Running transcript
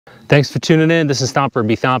Thanks for tuning in. This is Thomper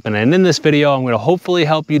B. Thompin, and in this video I'm going to hopefully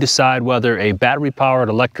help you decide whether a battery-powered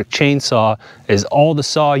electric chainsaw is all the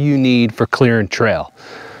saw you need for clearing trail.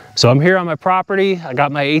 So I'm here on my property. I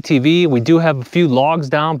got my ATV. We do have a few logs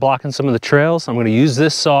down blocking some of the trails. I'm going to use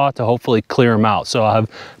this saw to hopefully clear them out. So I'll have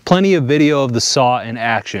plenty of video of the saw in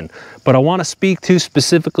action. But I want to speak to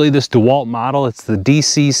specifically this Dewalt model. It's the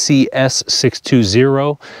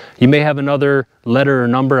DCCS620. You may have another letter or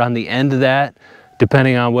number on the end of that,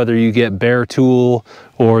 depending on whether you get bare tool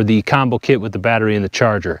or the combo kit with the battery and the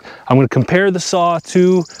charger. I'm going to compare the saw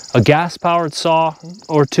to a gas-powered saw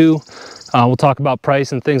or two. We'll talk about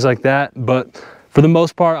price and things like that, but for the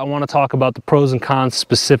most part, I want to talk about the pros and cons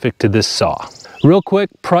specific to this saw. Real quick,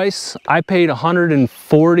 price, I paid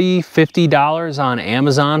 $150 on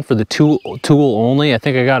Amazon for the tool only. I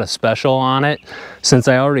think I got a special on it. Since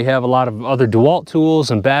I already have a lot of other Dewalt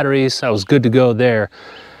tools and batteries, I was good to go there.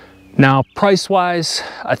 Now, price-wise,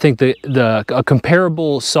 I think a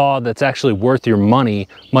comparable saw that's actually worth your money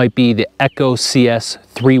might be the Echo CS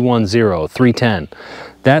 310.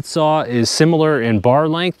 That saw is similar in bar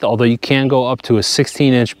length, although you can go up to a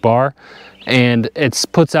 16-inch bar, and it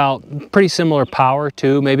puts out pretty similar power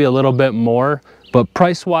too, maybe a little bit more, but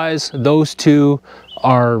price-wise, those two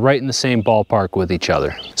are right in the same ballpark with each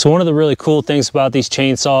other. So one of the really cool things about these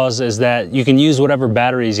chainsaws is that you can use whatever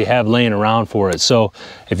batteries you have laying around for it. So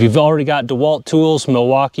if you've already got Dewalt tools,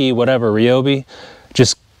 Milwaukee, whatever, Ryobi,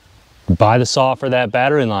 just buy the saw for that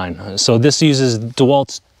battery line. So this uses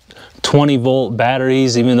Dewalt's 20 volt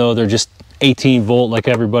batteries, even though they're just 18 volt like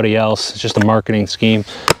everybody else. It's just a marketing scheme.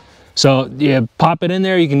 So you pop it in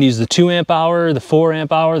there. You can use the 2 amp hour, the 4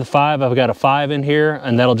 amp hour, the 5. I've got a 5 in here,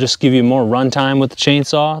 and that'll just give you more runtime with the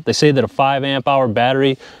chainsaw. They say that a 5 amp hour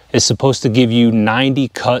battery is supposed to give you 90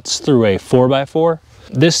 cuts through a 4x4.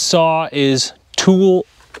 This saw is tool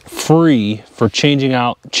free for changing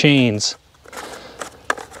out chains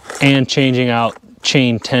and changing out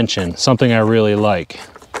chain tension, something I really like.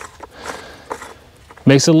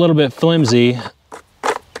 Makes it a little bit flimsy,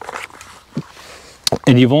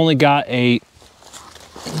 and you've only got a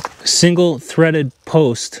single threaded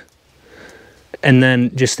post and then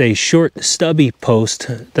just a short stubby post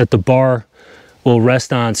that the bar will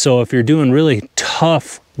rest on. So if you're doing really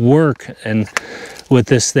tough work and with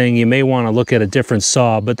this thing, you may want to look at a different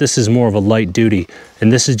saw, but this is more of a light duty,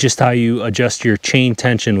 and this is just how you adjust your chain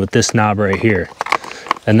tension with this knob right here.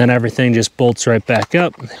 And then everything just bolts right back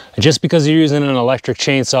up. Just because you're using an electric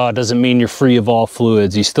chainsaw doesn't mean you're free of all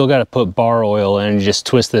fluids. You still got to put bar oil in. You just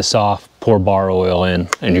twist this off, pour bar oil in,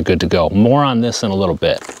 and you're good to go. More on this in a little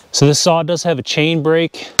bit. So this saw does have a chain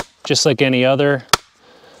brake, just like any other.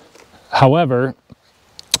 However,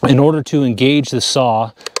 in order to engage the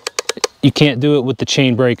saw, you can't do it with the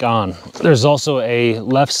chain brake on. There's also a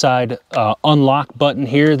left side unlock button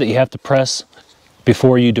here that you have to press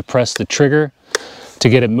before you depress the trigger to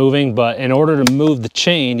get it moving. But in order to move the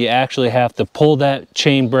chain, you actually have to pull that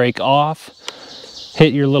chain brake off,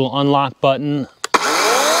 hit your little unlock button,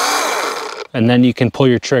 and then you can pull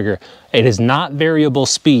your trigger. It is not variable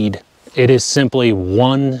speed. It is simply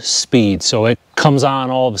one speed. So it comes on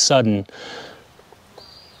all of a sudden,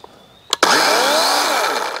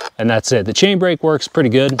 and that's it. The chain brake works pretty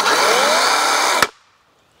good.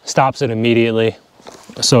 Stops it immediately.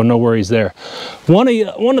 So no worries there. One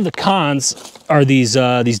of the cons are these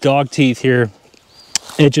dog teeth here.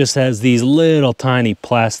 It just has these little tiny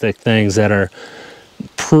plastic things that are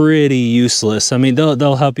pretty useless. I mean,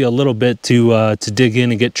 they'll help you a little bit to dig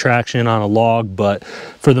in and get traction on a log, but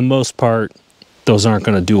for the most part, those aren't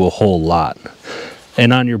going to do a whole lot.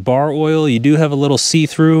 And on your bar oil, you do have a little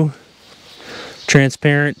see-through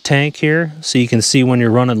transparent tank here, so you can see when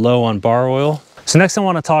you're running low on bar oil. So next I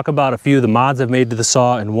want to talk about a few of the mods I've made to the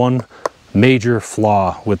saw and one major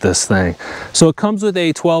flaw with this thing. So it comes with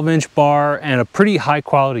a 12-inch bar and a pretty high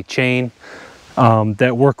quality chain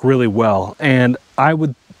that work really well. And I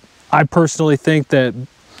personally think that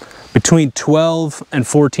between 12 and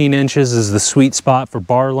 14 inches is the sweet spot for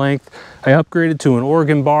bar length. I upgraded to an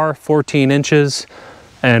Oregon bar, 14 inches,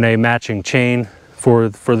 and a matching chain for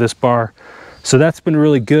this bar. So that's been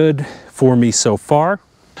really good for me so far.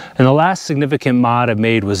 And the last significant mod I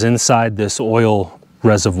made was inside this oil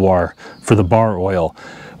reservoir for the bar oil.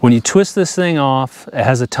 When you twist this thing off, it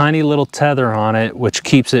has a tiny little tether on it which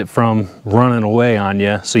keeps it from running away on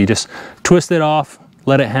you. So you just twist it off,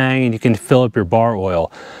 let it hang, and you can fill up your bar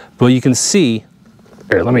oil. But you can see,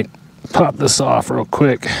 here, let me pop this off real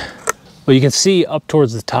quick. Well, you can see up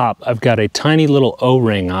towards the top, I've got a tiny little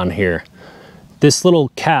O-ring on here. This little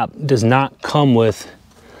cap does not come with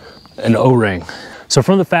an O-ring. So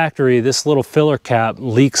from the factory, this little filler cap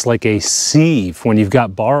leaks like a sieve when you've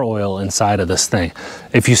got bar oil inside of this thing.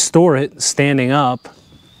 If you store it standing up,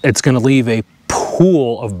 it's going to leave a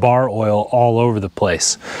pool of bar oil all over the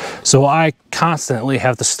place. So I constantly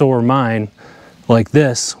have to store mine like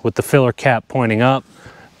this with the filler cap pointing up.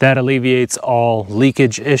 That alleviates all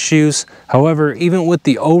leakage issues. However, even with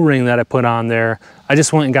the O-ring that I put on there, I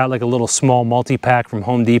just went and got like a little small multi-pack from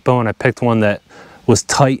Home Depot, and I picked one that was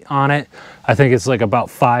tight on it. I think it's like about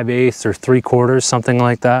 5/8 or 3/4, something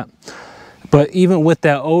like that. But even with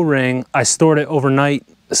that O-ring, I stored it overnight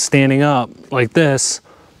standing up like this,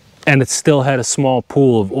 and it still had a small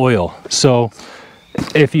pool of oil. So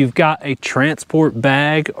if you've got a transport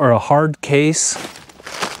bag or a hard case,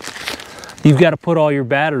 you've got to put all your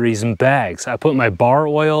batteries in bags. I put my bar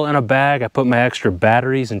oil in a bag. I put my extra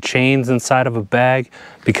batteries and chains inside of a bag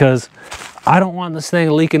because I don't want this thing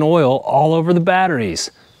leaking oil all over the batteries.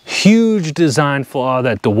 Huge design flaw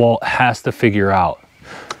that Dewalt has to figure out.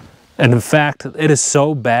 And in fact, it is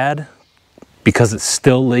so bad because it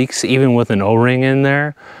still leaks even with an O-ring in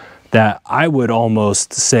there that I would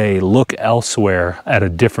almost say look elsewhere at a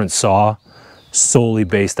different saw solely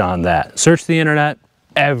based on that. Search the internet.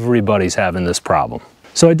 Everybody's having this problem.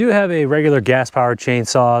 So I do have a regular gas-powered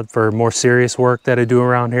chainsaw for more serious work that I do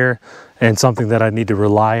around here, and something that I need to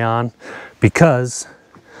rely on, because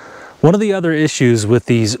one of the other issues with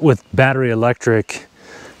battery electric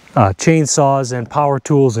chainsaws and power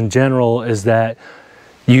tools in general is that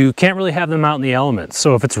you can't really have them out in the elements.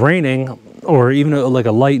 So if it's raining or even like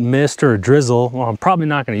a light mist or a drizzle, well, I'm probably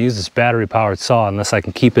not going to use this battery powered saw unless I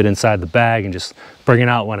can keep it inside the bag and just bring it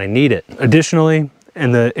out when I need it. Additionally,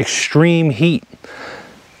 in the extreme heat,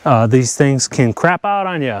 these things can crap out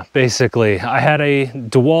on you, basically. I had a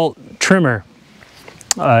Dewalt trimmer,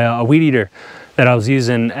 a weed eater, that I was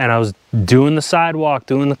using, and I was doing the sidewalk,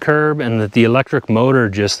 doing the curb, and the electric motor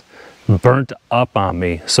just burnt up on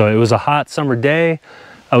me. So it was a hot summer day.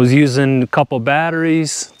 I was using a couple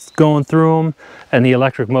batteries, going through them, and the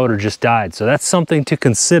electric motor just died. So that's something to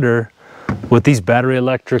consider with these battery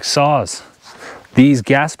electric saws. These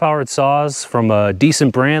gas-powered saws from a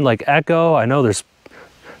decent brand like Echo, I know there's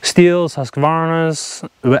Steels, Husqvarna's.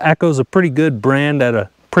 Echo's a pretty good brand at a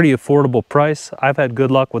pretty affordable price. I've had good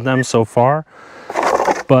luck with them so far.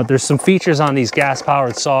 But there's some features on these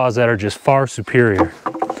gas-powered saws that are just far superior.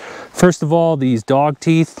 First of all, these dog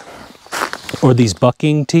teeth, or these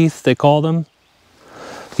bucking teeth, they call them.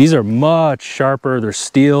 These are much sharper. They're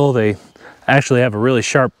steel. They actually have a really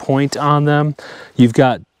sharp point on them. You've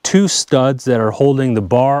got two studs that are holding the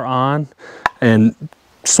bar on, and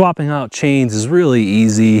swapping out chains is really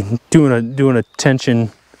easy. Doing a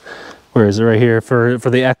tension, where is it, right here, for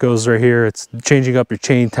the Echoes right here, it's changing up your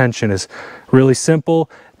chain tension is really simple.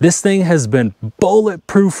 This thing has been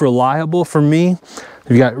bulletproof reliable for me.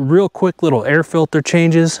 You got real quick little air filter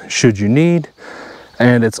changes should you need,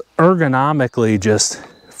 and it's ergonomically just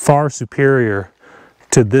far superior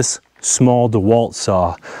to this small Dewalt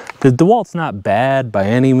saw. The Dewalt's not bad by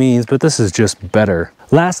any means, but this is just better.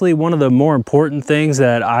 Lastly, one of the more important things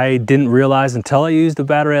that I didn't realize until I used a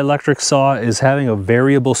battery electric saw is having a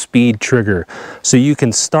variable speed trigger. So you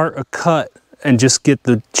can start a cut and just get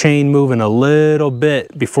the chain moving a little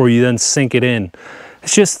bit before you then sink it in.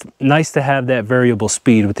 It's just nice to have that variable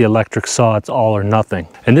speed. With the electric saw, it's all or nothing.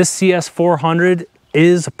 And this CS400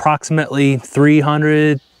 is approximately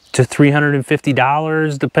 $300 to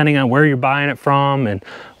 $350, depending on where you're buying it from and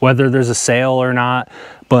whether there's a sale or not.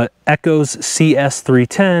 But Echo's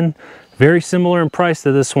CS310, very similar in price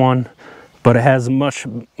to this one, but it has much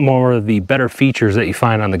more of the better features that you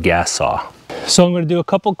find on the gas saw. So I'm going to do a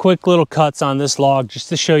couple quick little cuts on this log just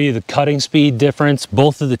to show you the cutting speed difference.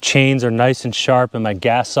 Both of the chains are nice and sharp, and my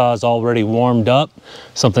gas saw is already warmed up,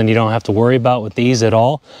 something you don't have to worry about with these at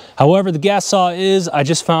all. However, the gas saw is, I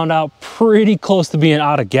just found out, pretty close to being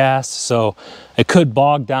out of gas, so it could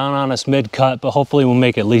bog down on us mid-cut, but hopefully we'll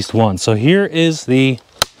make at least one. So here is the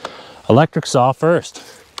electric saw first.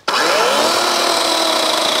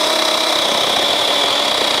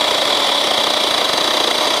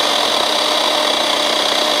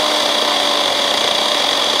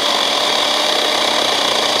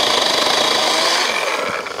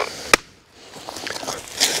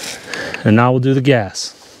 And now we'll do the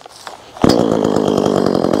gas.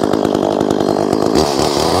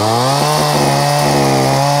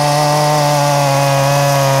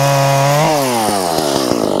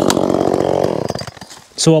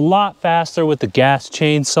 So a lot faster with the gas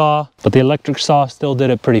chainsaw, but the electric saw still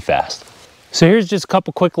did it pretty fast. So here's just a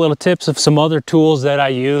couple quick little tips of some other tools that I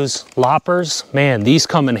use. Loppers, man, these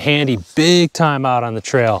come in handy big time out on the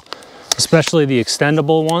trail, especially the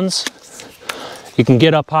extendable ones. You can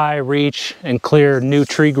get up high, reach, and clear new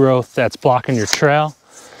tree growth that's blocking your trail.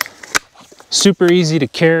 Super easy to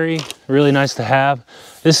carry, really nice to have.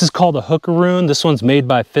 This is called a hookaroon. This one's made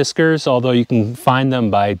by Fiskars, although you can find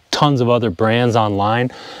them by tons of other brands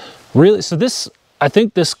online. Really, so this, I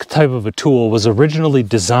think this type of a tool was originally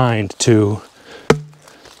designed to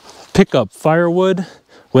pick up firewood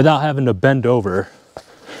without having to bend over.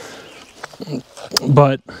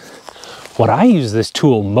 But what I use this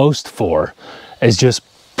tool most for is just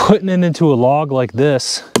putting it into a log like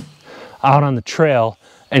this out on the trail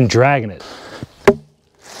and dragging it.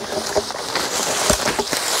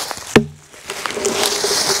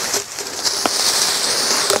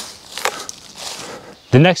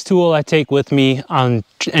 The next tool I take with me on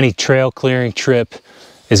any trail clearing trip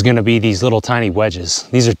is going to be these little tiny wedges.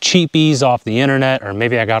 These are cheapies off the internet, or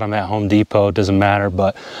maybe I got them at Home Depot, it doesn't matter,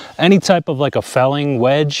 but any type of like a felling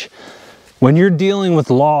wedge. When you're dealing with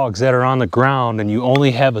logs that are on the ground and you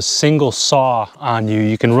only have a single saw on you,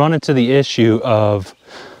 you can run into the issue of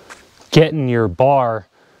getting your bar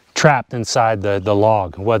trapped inside the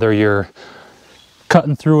log, whether you're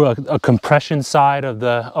cutting through a compression side of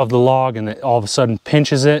the log and it all of a sudden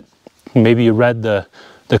pinches it. Maybe you read the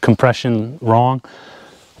compression wrong.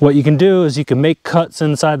 What you can do is you can make cuts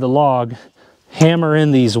inside the log, hammer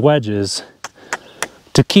in these wedges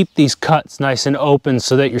to keep these cuts nice and open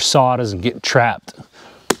so that your saw doesn't get trapped.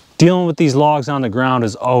 Dealing with these logs on the ground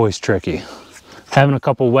is always tricky. Having a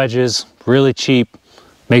couple wedges, really cheap,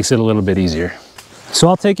 makes it a little bit easier. So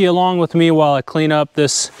I'll take you along with me while I clean up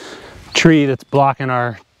this tree that's blocking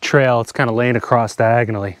our trail. It's kind of laying across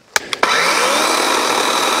diagonally.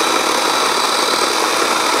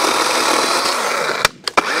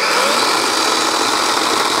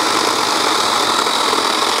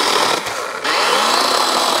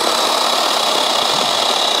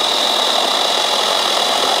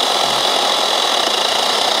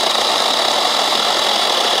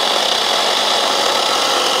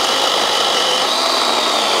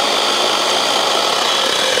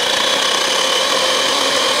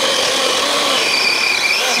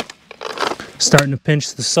 Starting to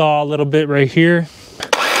pinch the saw a little bit right here.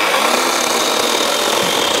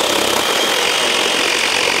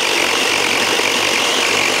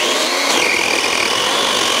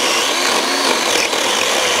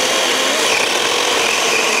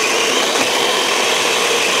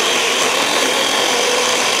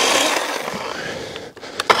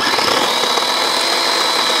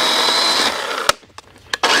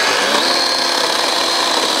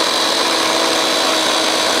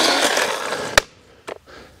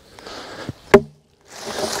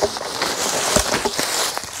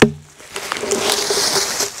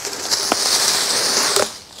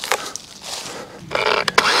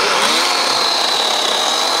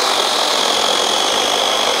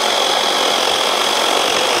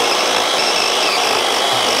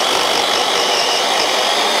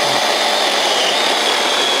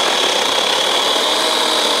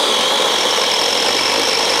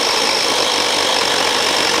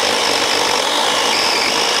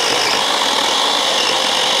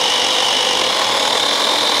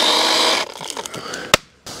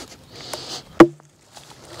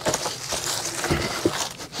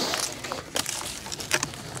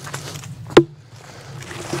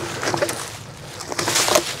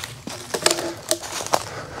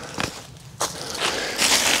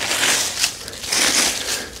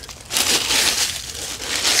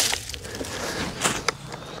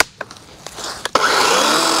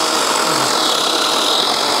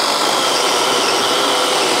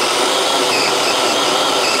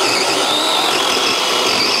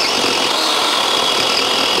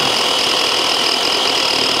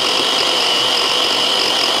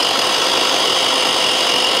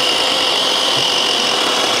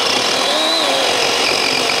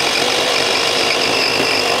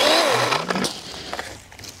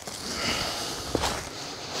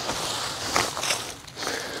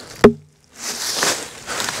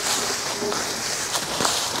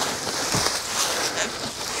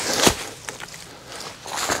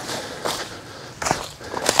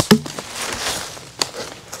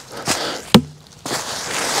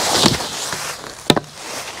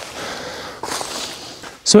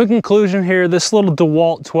 So in conclusion here, this little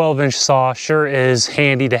Dewalt 12-inch saw sure is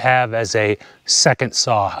handy to have as a second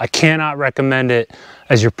saw. I cannot recommend it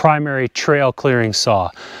as your primary trail clearing saw.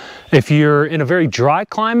 If you're in a very dry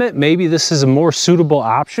climate, maybe this is a more suitable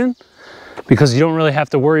option because you don't really have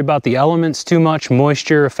to worry about the elements too much,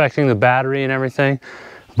 moisture affecting the battery and everything.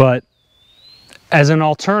 But as an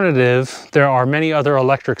alternative, there are many other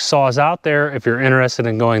electric saws out there if you're interested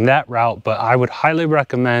in going that route, but I would highly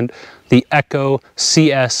recommend the Echo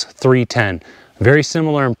CS310. Very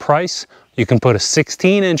similar in price. You can put a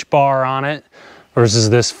 16-inch bar on it versus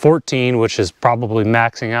this 14, which is probably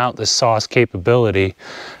maxing out this saw's capability.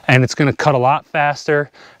 And it's gonna cut a lot faster,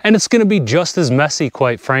 and it's gonna be just as messy,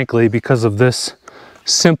 quite frankly, because of this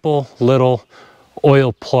simple little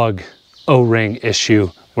oil plug O-ring issue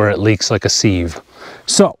where it leaks like a sieve.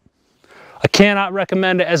 So, I cannot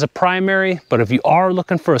recommend it as a primary, but if you are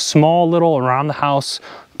looking for a small little around the house,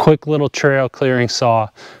 quick little trail clearing saw,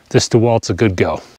 this Dewalt's a good go.